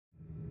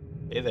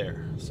Hey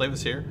there,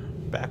 Sleyvas here,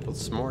 back with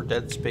some more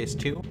Dead Space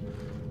 2.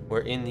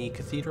 We're in the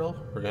cathedral.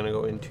 We're gonna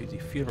go into the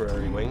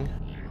funerary wing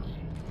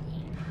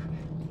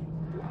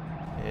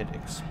and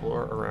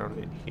explore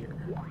around in here.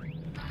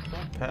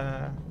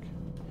 Backpack.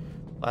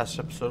 Last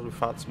episode we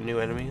fought some new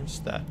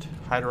enemies that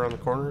hide around the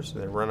corners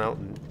and they run out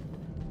and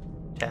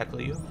tackle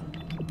you.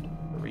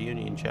 The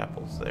reunion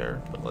chapel's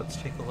there, but let's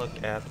take a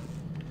look at...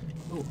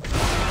 Ooh,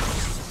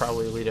 this will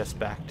probably lead us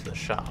back to the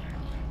shop.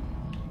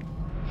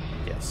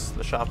 Yes,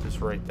 the shop is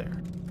right there.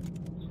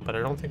 But I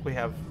don't think we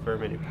have very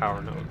many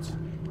power nodes.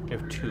 We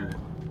have 2.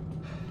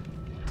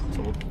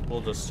 So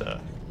we'll just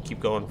keep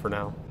going for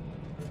now.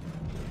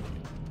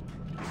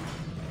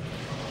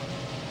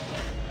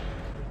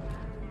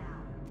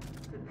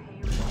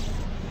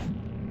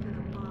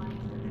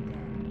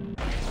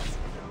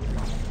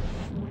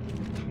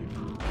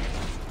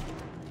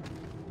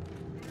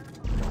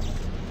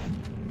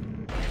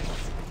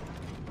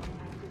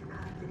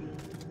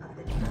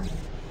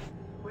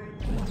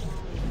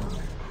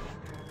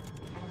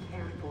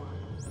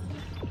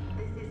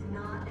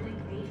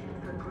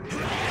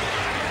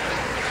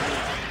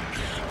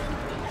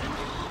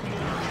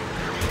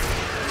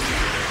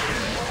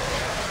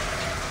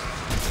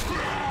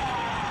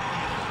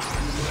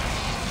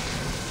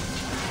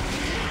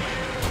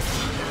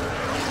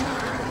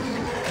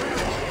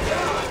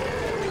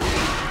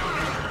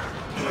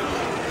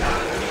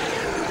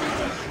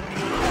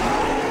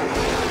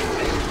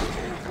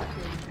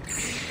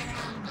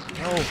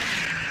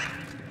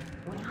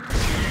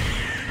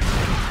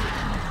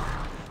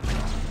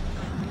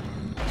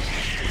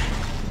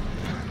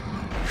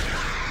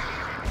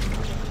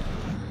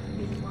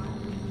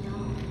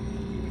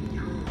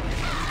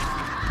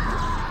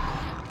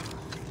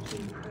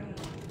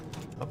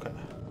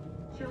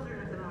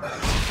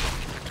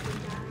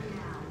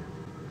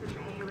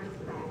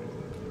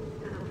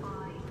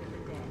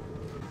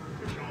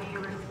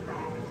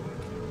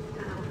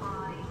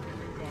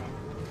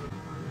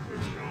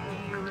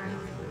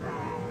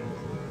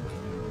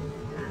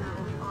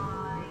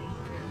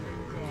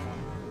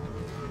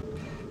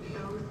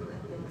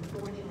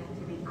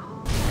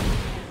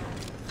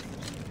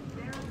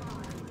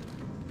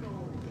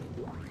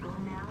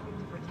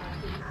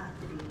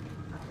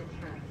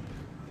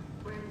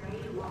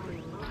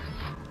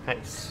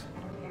 Nice.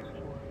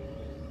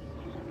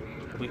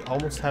 We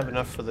almost have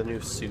enough for the new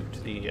suit,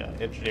 the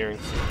engineering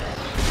suit.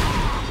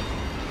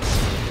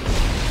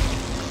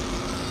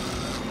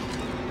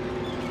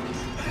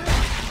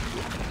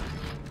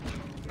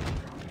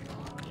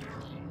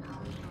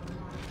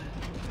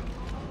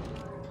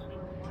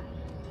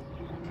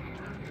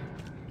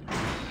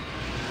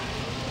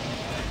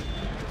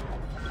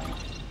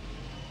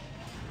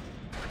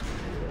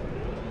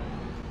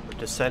 We're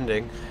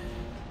descending.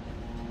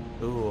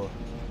 Ooh.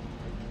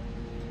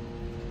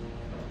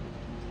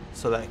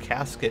 So that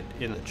casket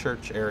in the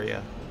church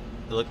area,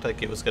 it looked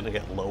like it was going to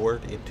get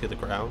lowered into the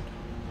ground,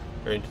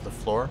 or into the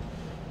floor.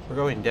 We're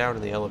going down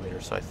in the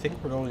elevator, so I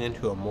think we're going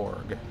into a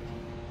morgue.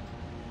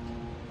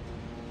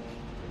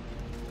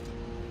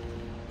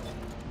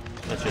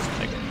 That's just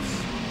my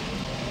guess.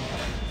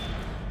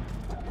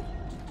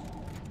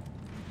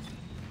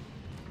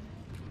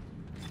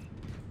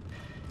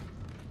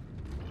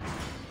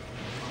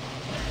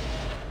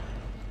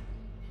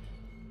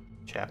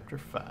 Chapter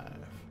 5.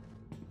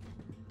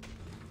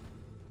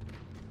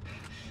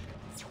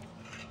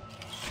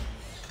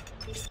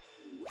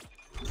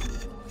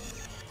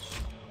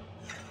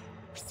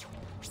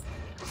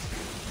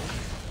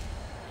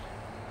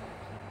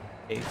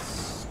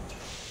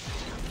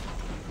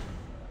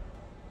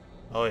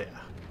 Oh yeah.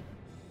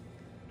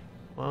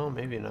 Well,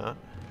 maybe not.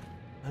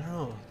 I don't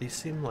know. These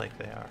seem like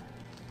they are.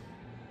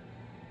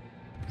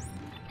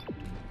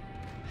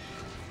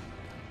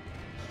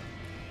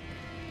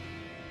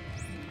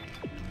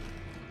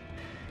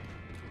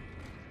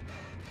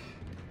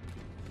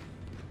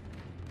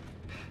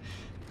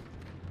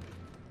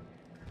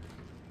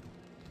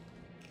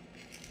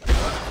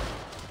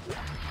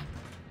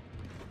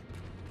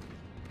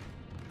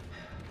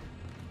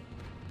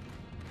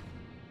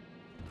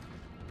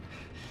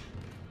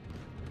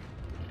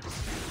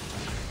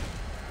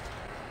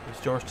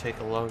 These doors take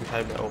a long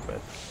time to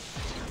open.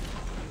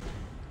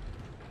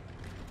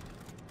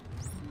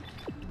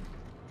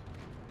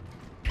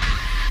 Oh,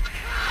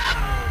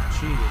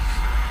 jeez.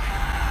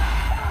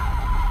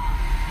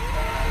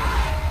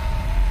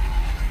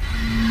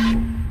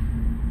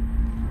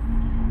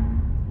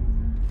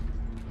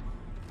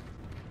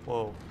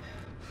 Whoa.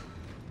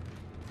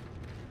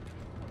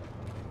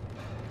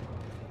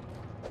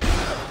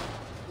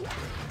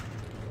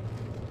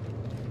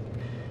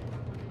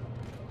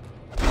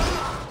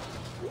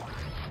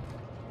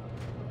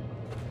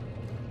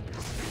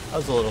 That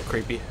was a little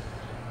creepy.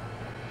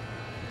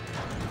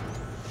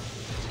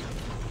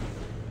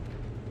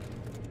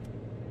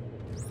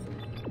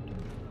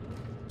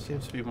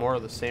 Seems to be more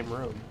of the same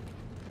room.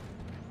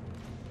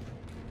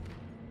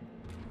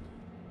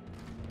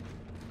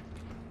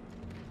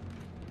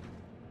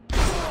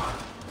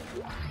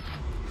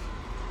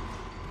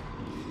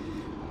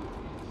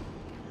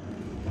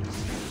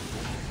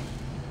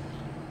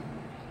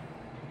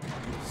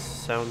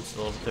 sounds a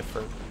little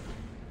different.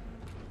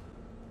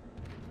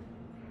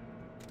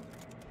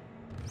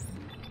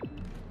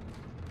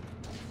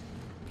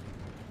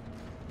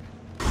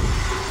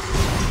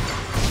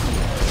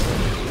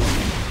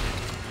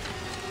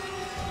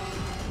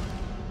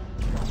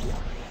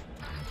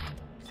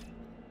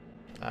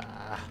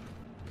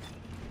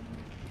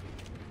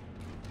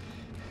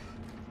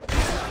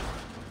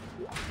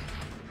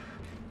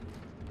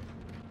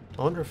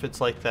 I wonder if it's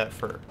like that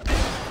for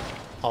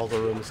all the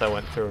rooms I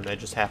went through and I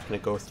just happened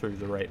to go through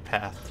the right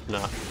path,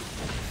 not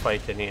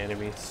fight any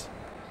enemies.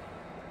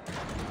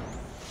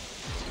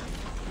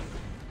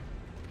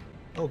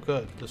 Oh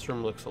good, this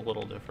room looks a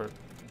little different.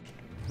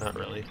 Not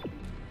really.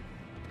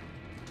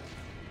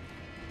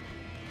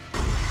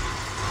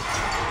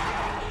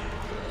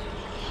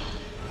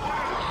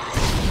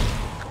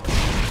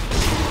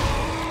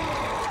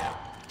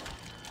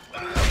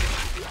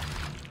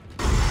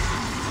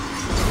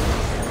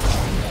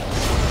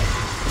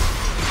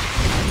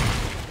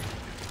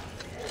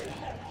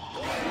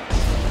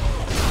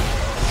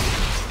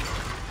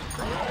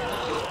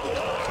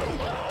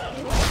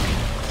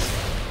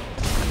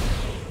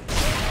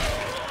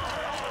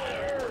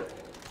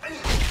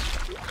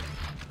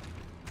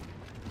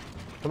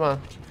 Come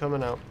on, keep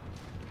coming out.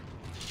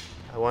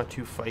 I want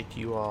to fight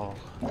you all.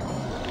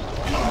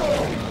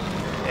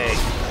 Hey.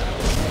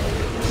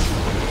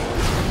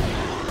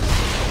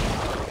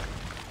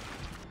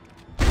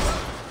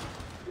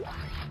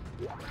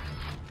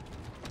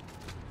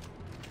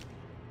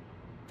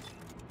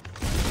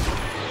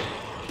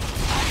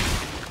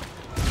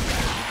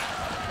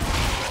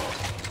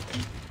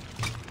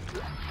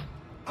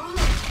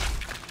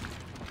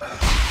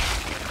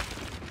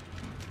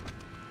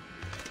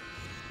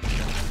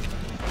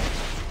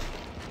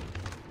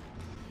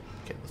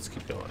 Let's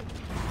keep going.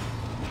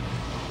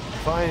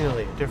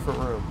 Finally, a different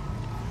room.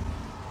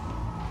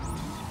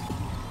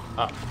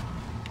 Up.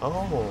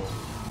 Oh.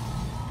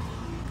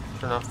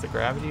 Turn off the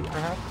gravity,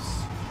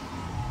 perhaps?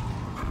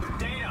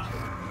 Data!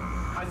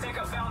 I think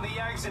I found the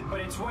exit,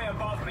 but it's way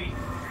above me.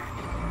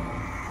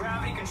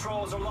 Gravity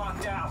controls are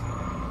locked out.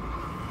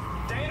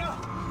 Data?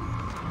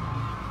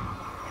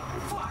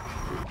 Fuck!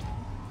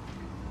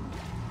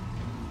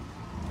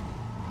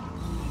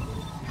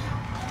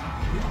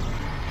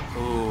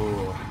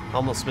 Ooh.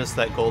 Almost missed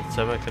that gold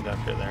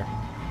semiconductor there.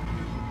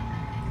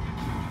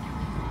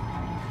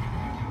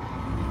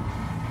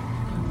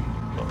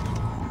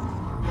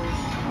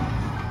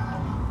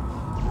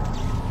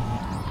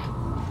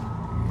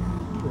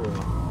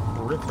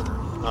 Ooh. Ripper.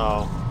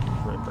 Oh,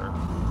 Ripper.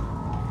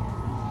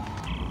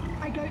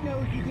 I don't know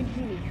if you can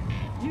hear me.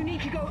 You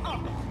need to go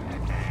up.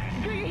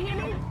 Do you hear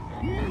me?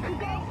 You need to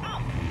go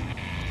up.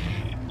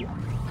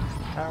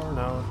 Power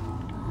node.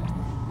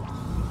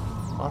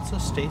 Lots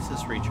of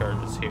stasis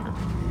recharges here.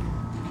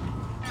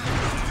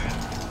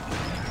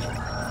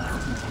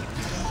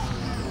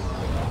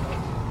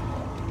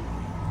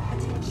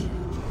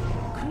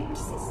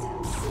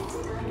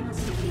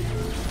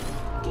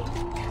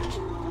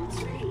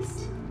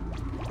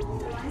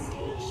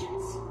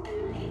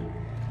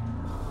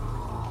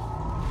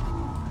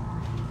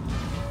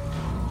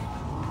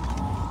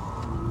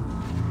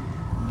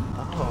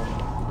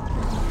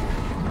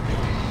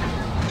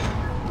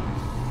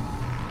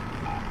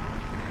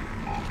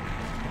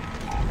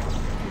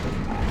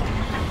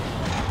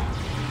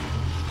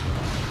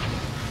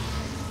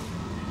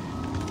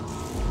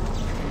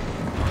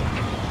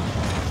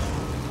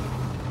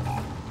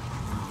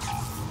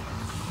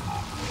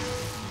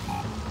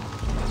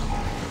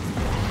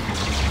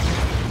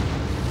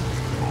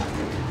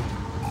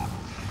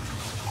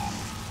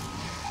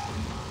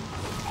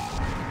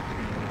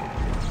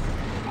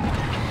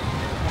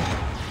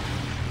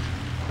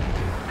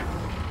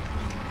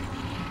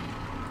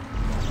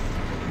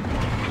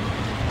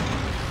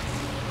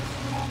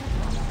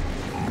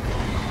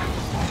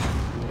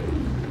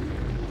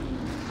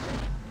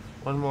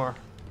 One more.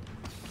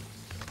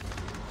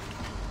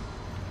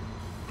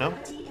 No? Oh,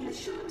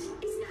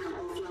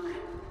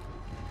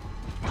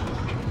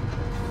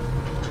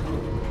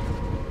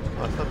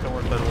 I thought there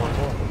would have been one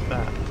more with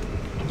that.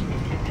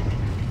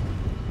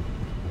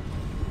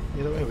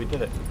 Either way, we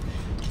did it.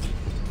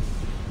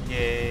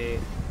 Yay.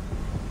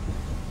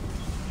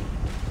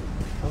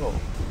 Oh.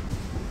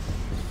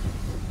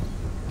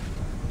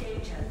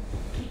 Danger.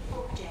 Keep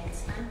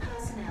objects and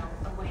personnel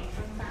away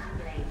from fan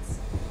blades.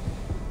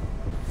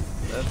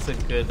 That's a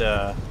good,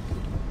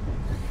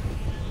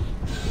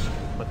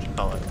 what you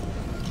call it?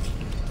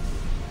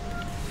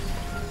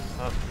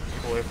 Up,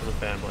 away from the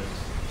fan blades.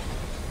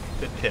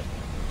 Good tip.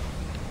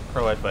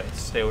 Pro advice,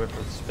 stay away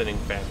from spinning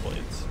fan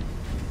blades.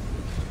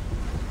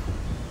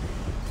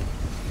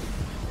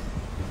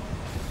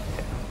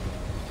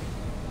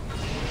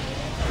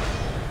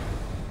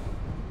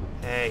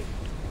 Hey.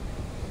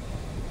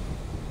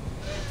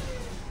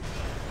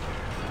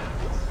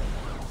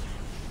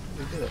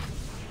 We did it.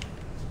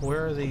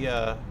 Where are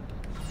the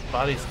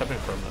bodies coming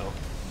from, though?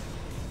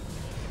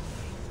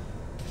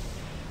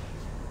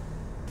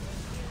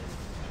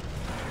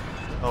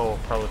 Oh,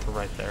 probably from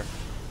right there.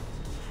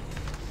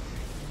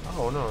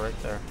 Oh, no, right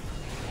there.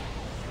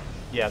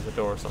 Yeah, the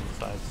doors on the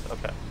sides.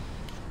 Okay.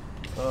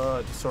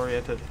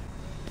 Disoriented.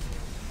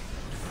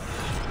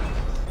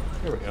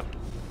 Here we go.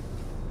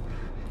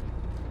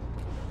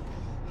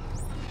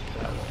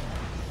 That one.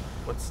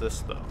 What's this,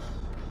 though?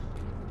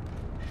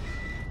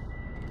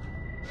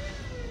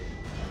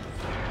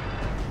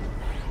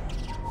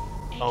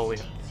 Oh, we...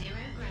 Zero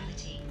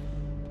gravity.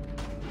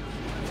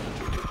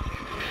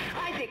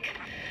 Isaac!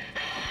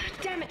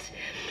 Damn it!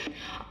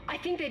 I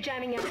think they're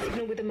jamming our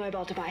signal with a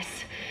mobile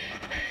device.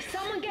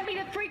 Someone get me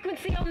the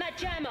frequency on that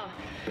jammer!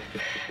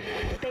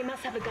 They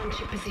must have a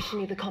gunship position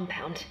near the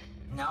compound.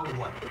 Now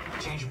what?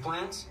 Change your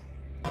plans?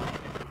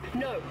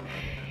 No.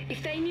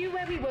 If they knew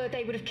where we were,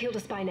 they would have killed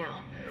us by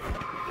now.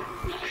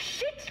 Oh,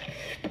 shit!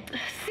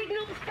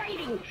 Signal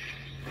fading!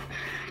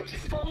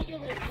 Just follow your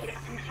locator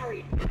and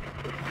hurry.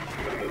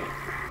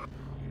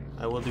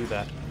 I will do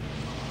that.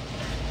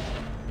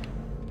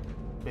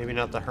 Maybe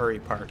not the hurry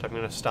part. I'm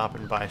gonna stop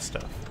and buy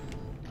stuff.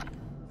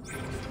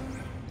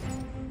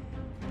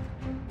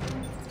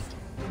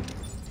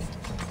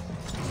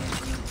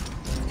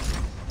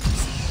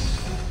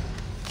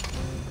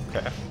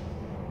 Okay.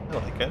 I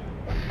like it.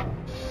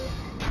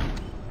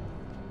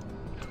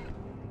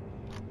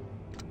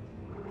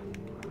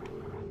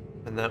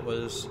 And that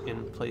was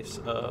in place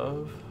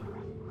of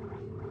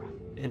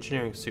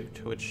engineering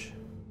suit, which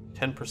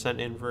 10%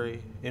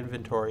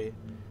 inventory,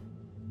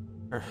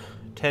 or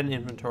 10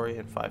 inventory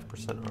and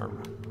 5%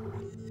 armor.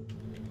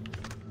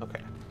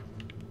 Okay.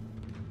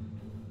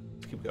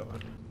 Let's keep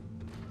going.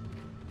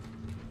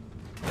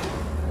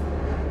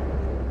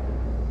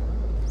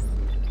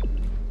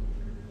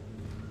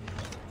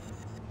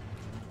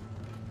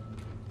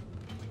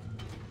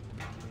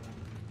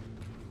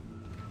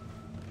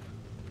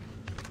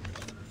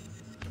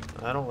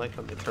 I don't like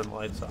when they turn the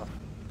lights off.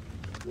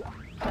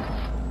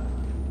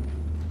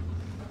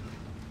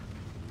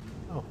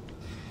 Oh,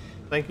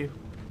 thank you.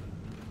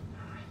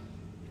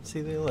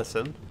 See, they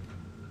listen.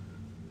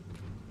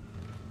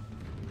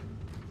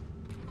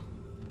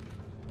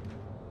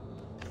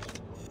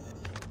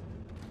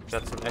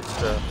 Got some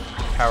extra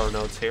power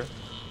nodes here.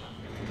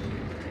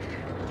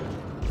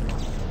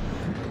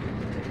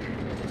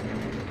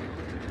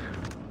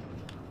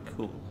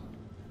 Cool.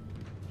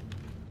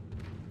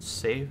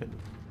 Save and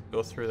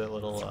go through that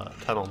little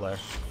tunnel there.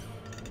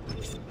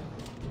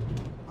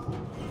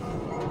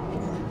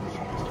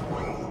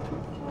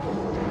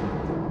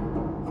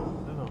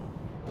 Oh.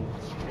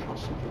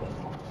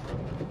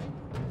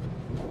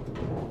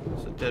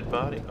 There's a dead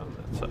body on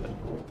that side.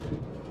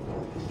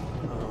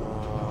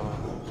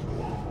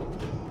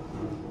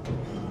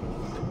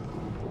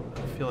 I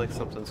feel like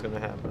something's gonna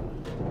happen.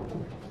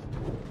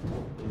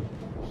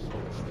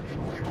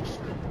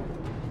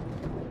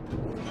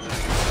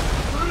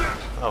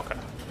 Okay.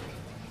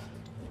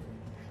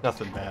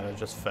 Nothing bad, I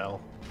just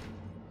fell.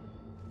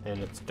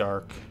 And it's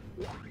dark.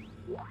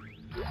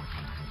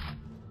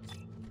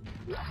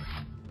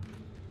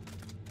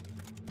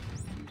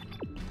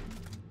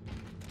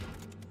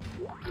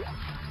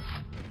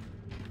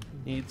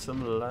 Need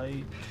some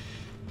light.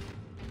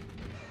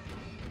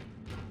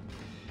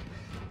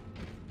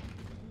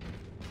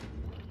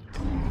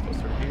 Go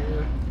through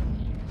here.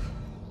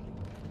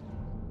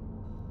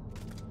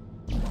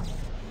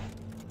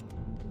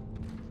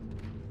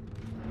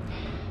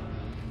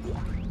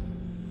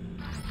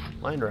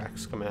 Line rack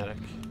schematic.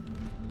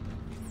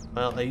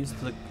 Well, I used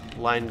the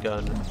line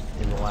gun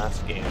in the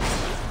last game,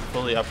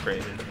 fully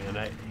upgraded, and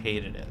I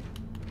hated it.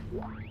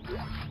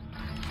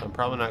 So I'm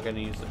probably not going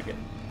to use it again.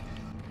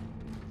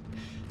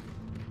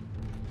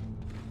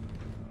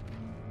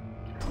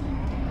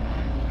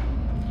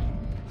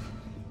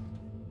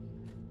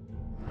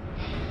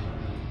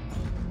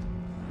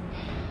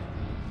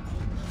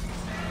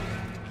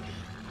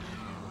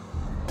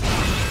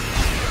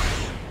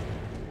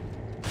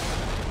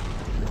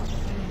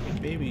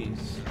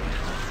 Babies.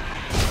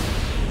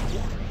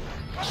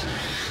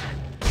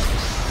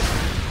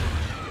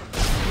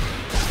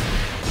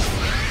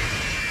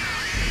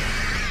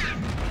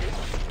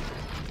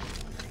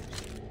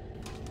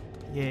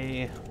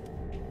 Yay.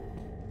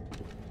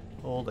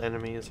 Old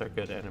enemies are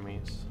good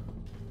enemies.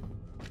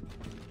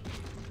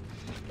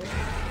 Hey,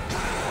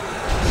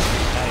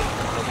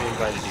 nobody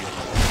invited you.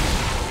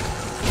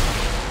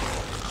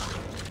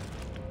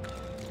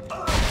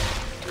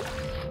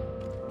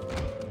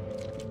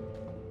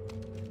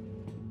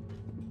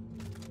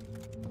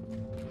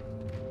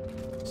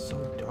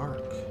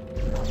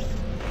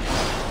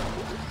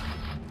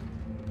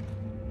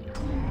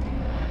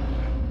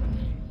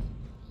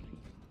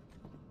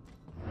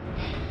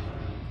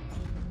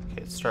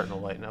 Starting to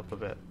lighten up a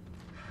bit.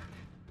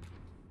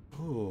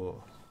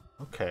 Ooh,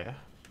 okay.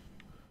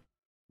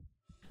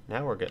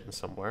 Now we're getting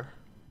somewhere.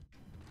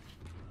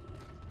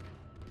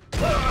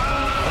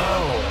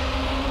 Oh,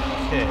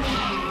 okay.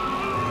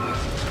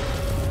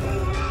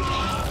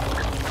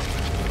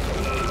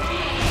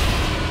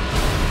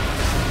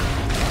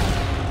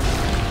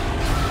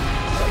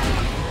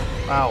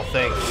 Wow,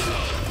 thanks.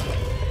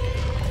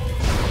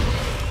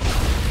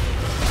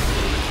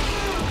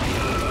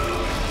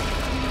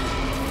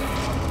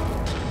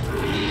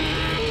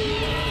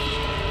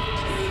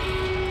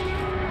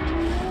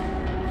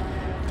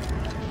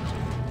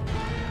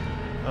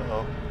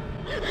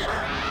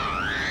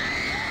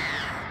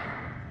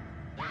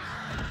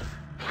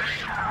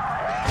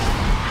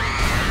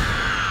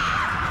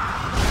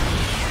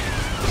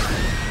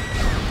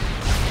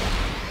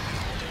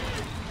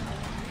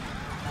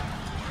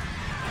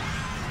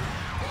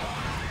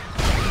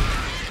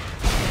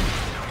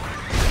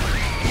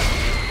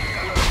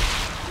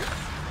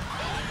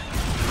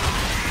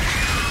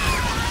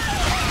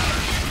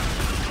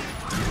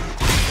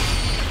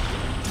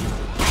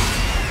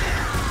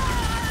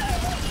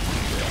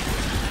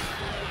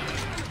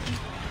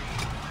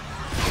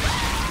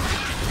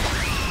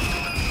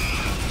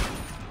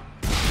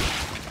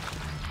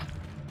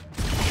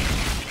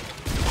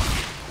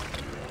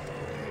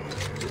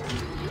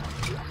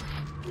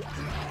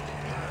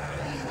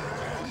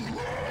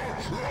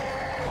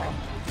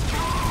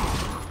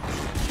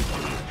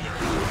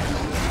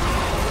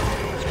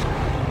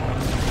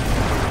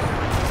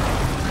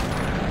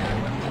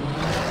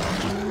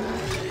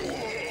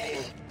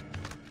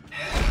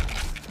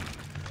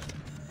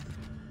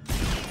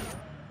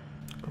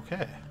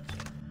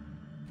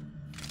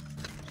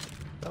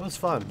 That was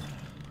fun.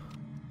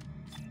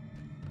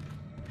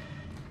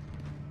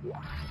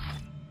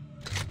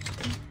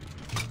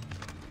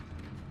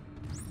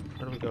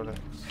 Where do we go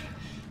next?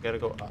 We gotta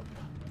go up.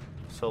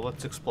 So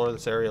let's explore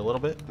this area a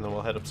little bit, and then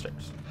we'll head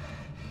upstairs.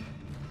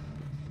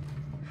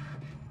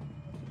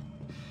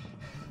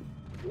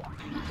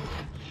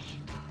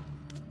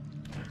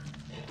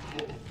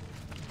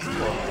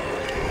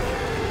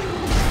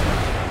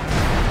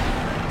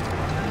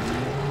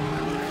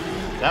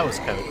 That was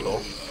kind of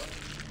cool.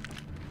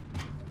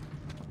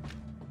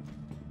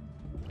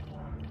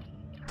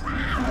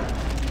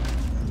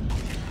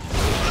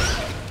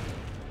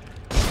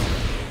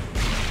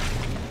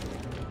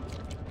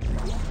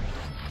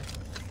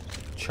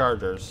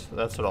 Chargers,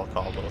 that's what I'll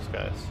call those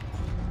guys.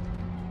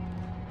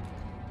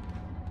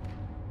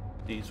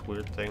 These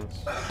weird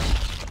things.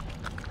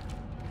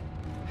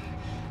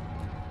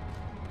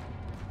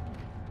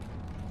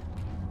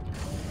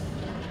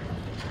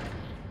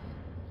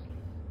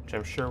 Which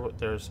I'm sure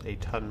there's a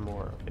ton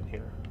more up in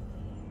here.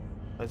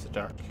 Why is it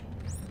dark?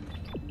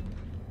 I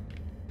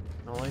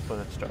don't like when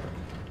it's dark.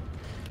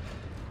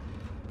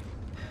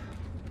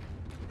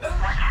 What's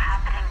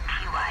happening to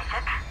you,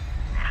 Isaac?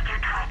 You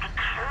tried to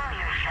kill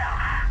yourself.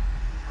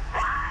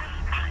 Why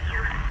do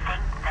you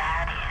think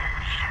that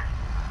is?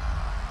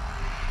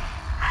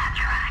 That's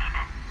right.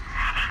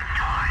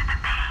 Ignore the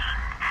pain.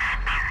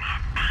 Bury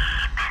it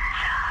deep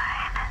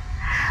inside.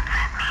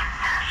 Let me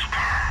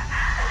fester.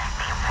 Let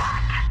me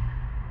what?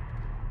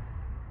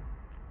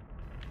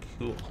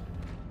 Cool.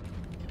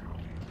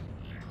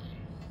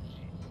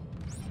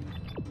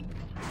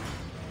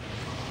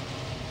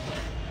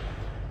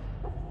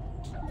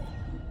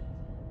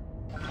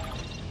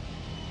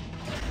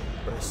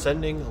 We're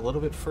ascending a little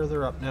bit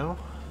further up now.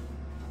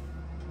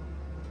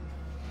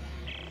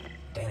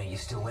 Dana, you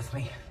still with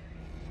me?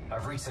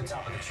 I've reached the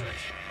top of the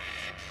church.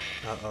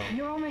 Uh-oh.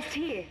 You're almost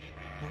here.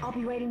 I'll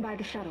be waiting by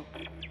the shuttle.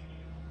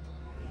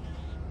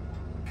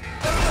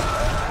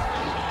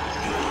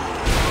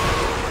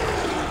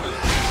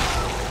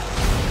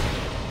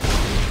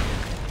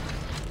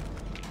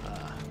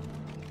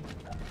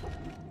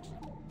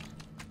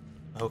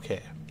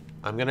 Okay,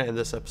 I'm gonna end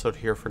this episode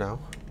here for now.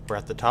 We're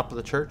at the top of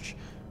the church.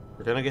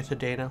 We're gonna get to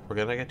Dana. We're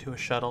gonna get to a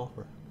shuttle,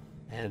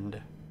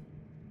 and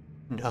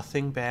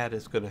nothing bad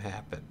is gonna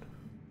happen.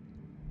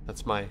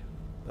 That's my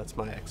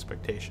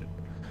expectation.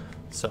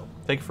 So,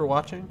 thank you for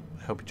watching.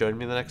 I hope you join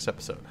me in the next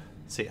episode.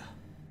 See ya.